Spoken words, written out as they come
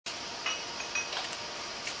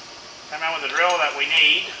come in with the drill that we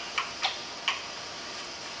need.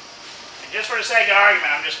 And just for the sake of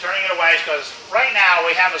argument, I'm just turning it away because right now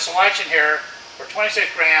we have a selection here for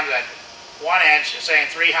 26 grams at 1 inch is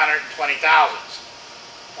saying 320 thousandths.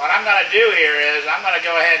 What I'm going to do here is I'm going to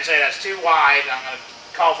go ahead and say that's too wide. I'm going to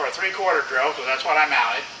call for a 3/4 drill because that's what I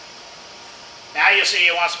mounted. Now you see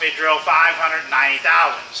it wants me to drill 590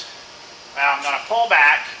 thousandths. Well, I'm going to pull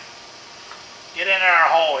back, get into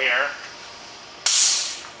our hole here.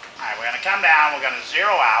 Alright, we're going to come down, we're going to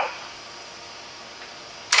zero out,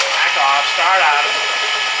 back off, start up.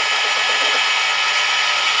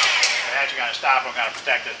 We're actually going to stop, we're going to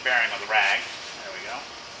protect this bearing with a rag. There we go.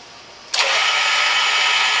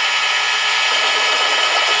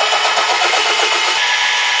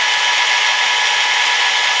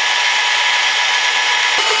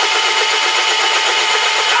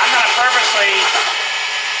 Purposely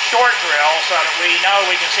short drill so that we know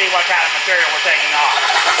we can see what kind of material we're taking off.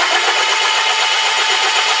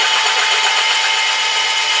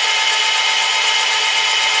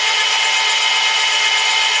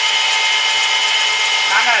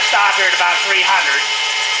 I'm going to stop here at about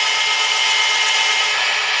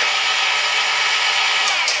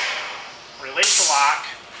 300. Release the lock,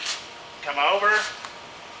 come over.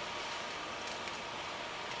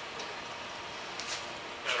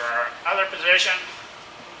 Our other position,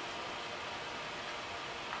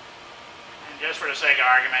 and just for the sake of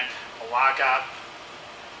argument, we'll lock up,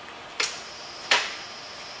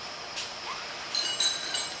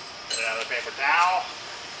 get another paper towel,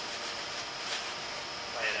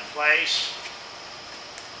 lay it in place,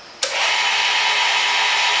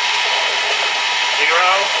 0.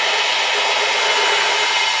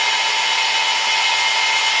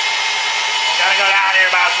 We're going to go down here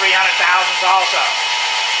about 300 thousandths also.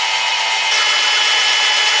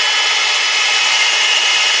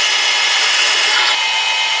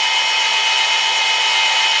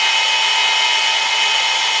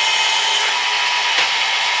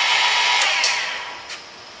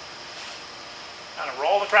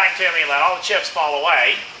 Roll the crank to me, let all the chips fall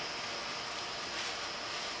away.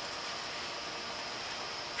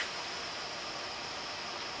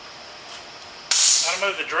 I'm going to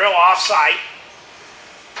move the drill off-site.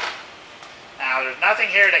 Now there's nothing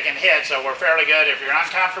here that can hit, so we're fairly good. If you're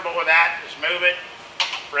uncomfortable with that, just move it,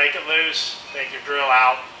 break it loose, take your drill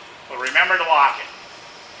out, but remember to lock it.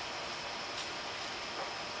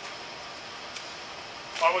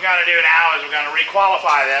 What we're going to do now is we're going to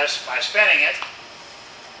requalify this by spinning it.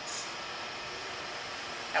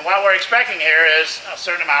 And what we're expecting here is a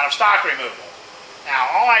certain amount of stock removal. Now,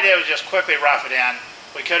 all I did was just quickly rough it in.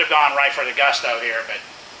 We could have gone right for the gusto here, but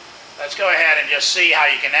let's go ahead and just see how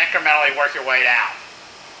you can incrementally work your way down.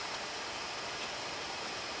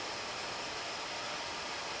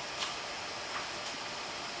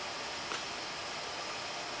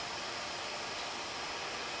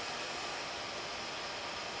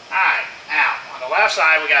 Alright, now, on the left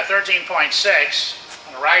side we got 13.6.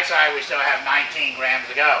 On the right side, we still have 19 grams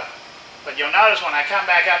to go. But you'll notice when I come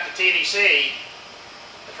back up to TDC,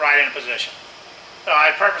 it's right in position. So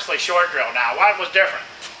I purposely short drilled. Now, what was different?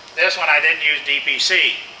 This one I didn't use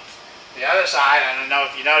DPC. The other side, I don't know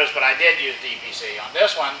if you noticed, but I did use DPC. On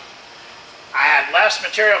this one, I had less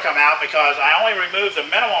material come out because I only removed the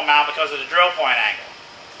minimal amount because of the drill point angle.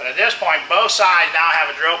 But at this point, both sides now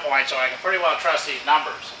have a drill point, so I can pretty well trust these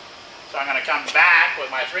numbers. So I'm going to come back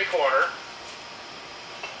with my 3/4.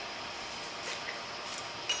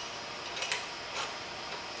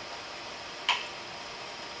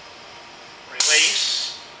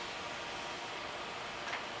 Release.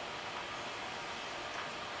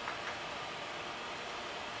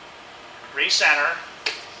 Recenter.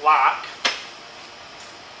 Lock.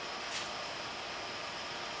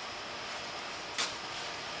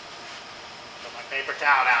 Put my paper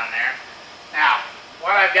towel down in there. Now,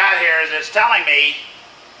 what I've got here is it's telling me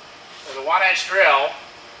there's a 1-inch drill.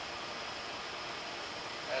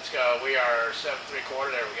 Let's go. We are 7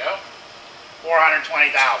 3/4. There we go.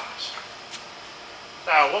 420 thousandths.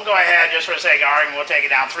 So we'll go ahead, just for the sake of argument, we'll take it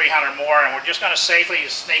down 300 more, and we're just going to safely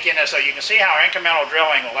sneak in this so you can see how incremental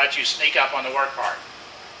drilling will let you sneak up on the work part.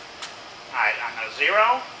 Alright, I'm going to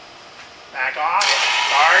zero, back off,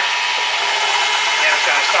 start. Again, it's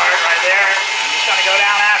going to start right there. I'm just going to go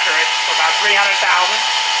down after it for about 300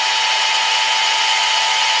 thousandths.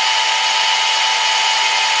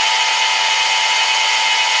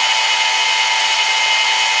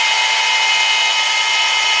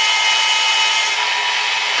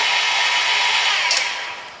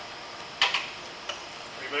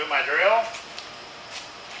 Remove my drill,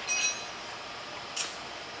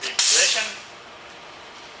 reposition,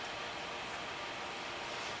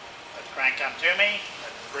 let Crank come to me,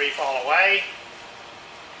 let the debris fall away.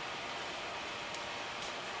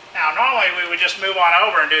 Now normally we would just move on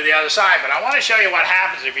over and do the other side, but I want to show you what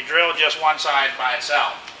happens if you drill just one side by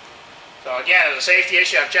itself. So again, as a safety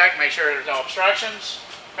issue, I've checked, make sure there's no obstructions.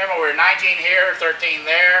 Remember, we're 19 here, 13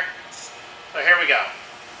 there. So here we go.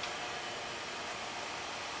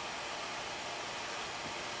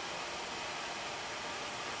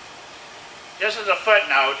 Just as a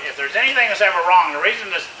footnote, if there's anything that's ever wrong, the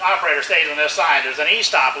reason this operator stays on this side, there's an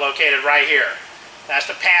E-stop located right here. That's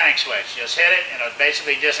the panic switch. Just hit it and it'll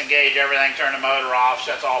basically disengage everything, turn the motor off,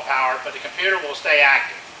 shuts all power, but the computer will stay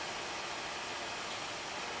active.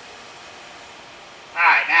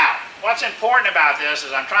 Alright, now, what's important about this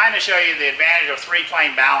is I'm trying to show you the advantage of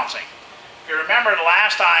three-plane balancing. If you remember the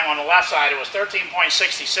last time on the left side it was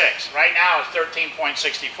 13.66. Right now it's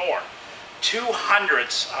 13.64.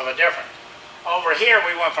 2/100ths of a difference. Over here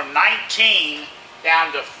we went from 19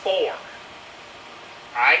 down to 4.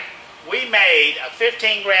 Alright? We made a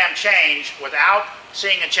 15-gram change without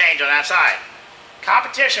seeing a change on that side.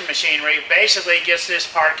 Competition machinery basically gets this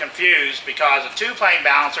part confused because a two-plane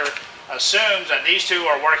balancer assumes that these two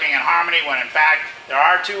are working in harmony when in fact there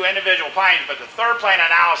are two individual planes, but the third plane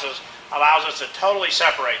analysis allows us to totally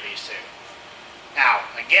separate these two. Now,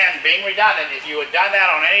 again, being redundant, if you had done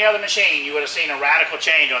that on any other machine, you would have seen a radical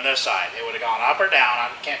change on this side. It would have gone up or down.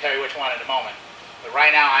 I can't tell you which one at the moment. But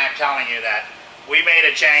right now I am telling you that we made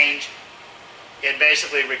a change. It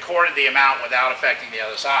basically recorded the amount without affecting the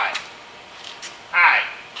other side. Alright.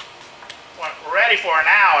 What we're ready for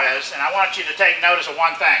now is, and I want you to take notice of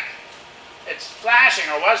one thing. It's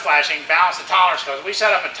flashing, or was flashing, balance the tolerance code. We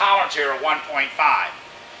set up a tolerance here of 1.5.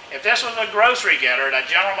 If this was a grocery getter that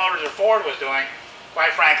General Motors or Ford was doing,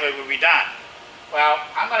 quite frankly, it would be done. Well,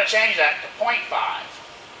 I'm going to change that to 0.5.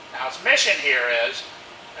 Now, its mission here is,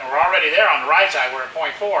 and we're already there on the right side, we're at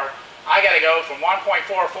 0.4, I got to go from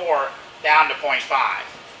 1.44 down to 0.5.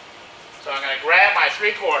 So I'm going to grab my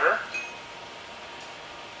 3/4.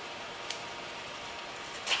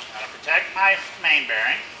 Got to protect my main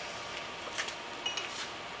bearing.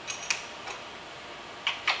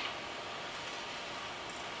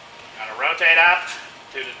 Got to rotate up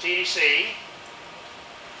to the TDC.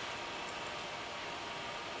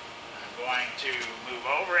 I'm going to move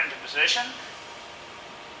over into position.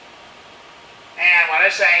 And what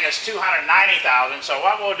it's saying is 290,000. So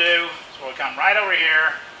what we'll do is we'll come right over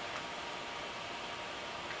here,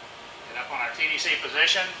 get up on our TDC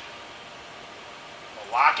position.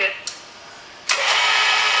 We'll lock it.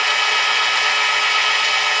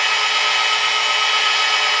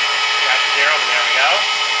 Got the 0, but there we go.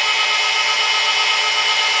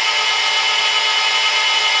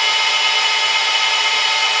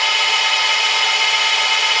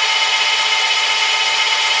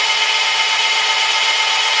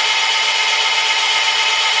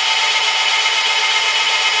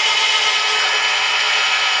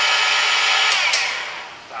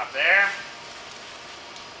 There.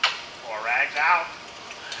 4 rags out.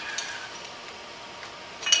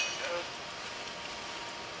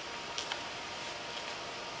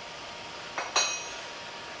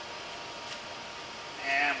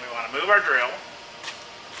 And we want to move our drill.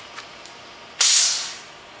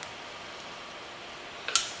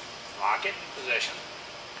 Lock it in position.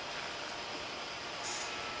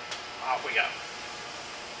 Off we go.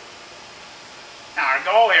 Now our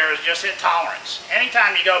goal here is just hit tolerance.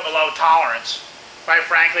 Anytime you go below tolerance, quite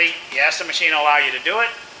frankly, yes, the machine will allow you to do it,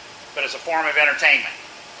 but it's a form of entertainment.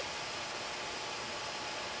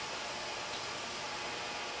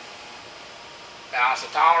 Balance the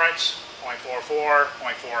tolerance, 0.44,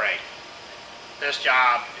 0.48. This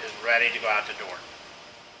job is ready to go out the door.